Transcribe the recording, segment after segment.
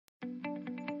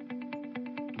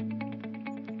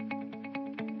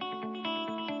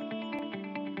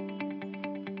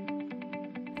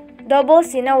Double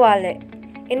Sinawali.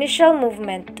 Initial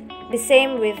movement. The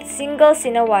same with single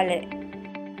Sinawali.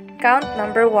 Count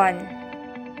number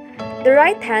 1. The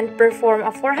right hand perform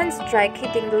a forehand strike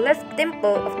hitting the left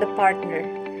temple of the partner.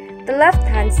 The left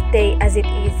hand stay as it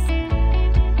is.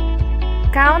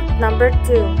 Count number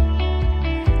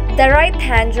 2. The right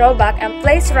hand draw back and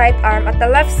place right arm at the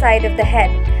left side of the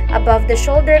head, above the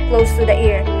shoulder close to the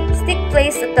ear. Stick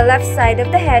placed at the left side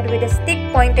of the head with a stick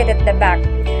pointed at the back.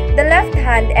 The left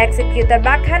hand execute a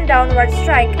backhand downward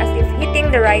strike as if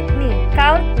hitting the right knee.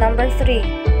 Count number 3.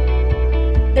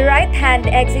 The right hand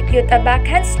execute a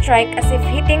backhand strike as if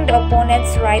hitting the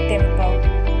opponent's right temple.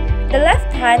 The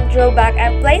left hand draw back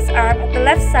and place arm at the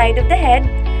left side of the head,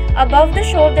 above the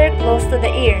shoulder close to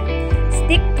the ear.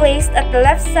 Stick placed at the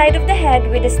left side of the head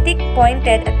with a stick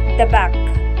pointed at the back.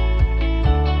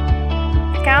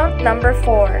 Count number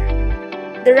 4.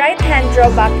 The right hand draw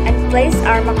back and place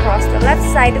arm across the left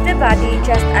side of the body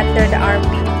just under the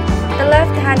armpit. The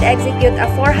left hand execute a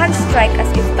forehand strike as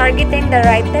if targeting the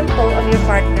right temple of your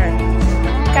partner.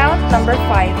 Count number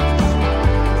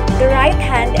 5. The right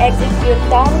hand execute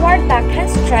downward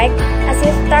backhand strike as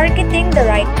if targeting the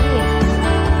right knee.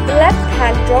 The left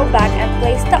hand draw back and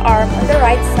place the arm on the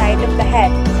right side of the head,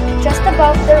 just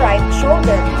above the right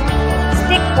shoulder.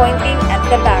 Stick pointing at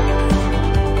the back.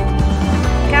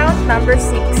 Count number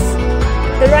 6.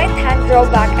 The right hand draw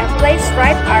back and place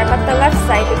right arm at the left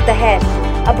side of the head,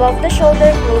 above the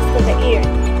shoulder close to the ear.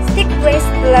 Stick placed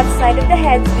at the left side of the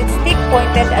head with stick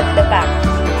pointed at the back.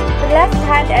 The left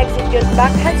hand execute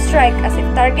backhand strike as if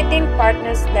targeting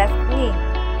partner's left knee.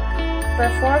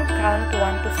 Perform count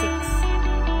 1 to 6.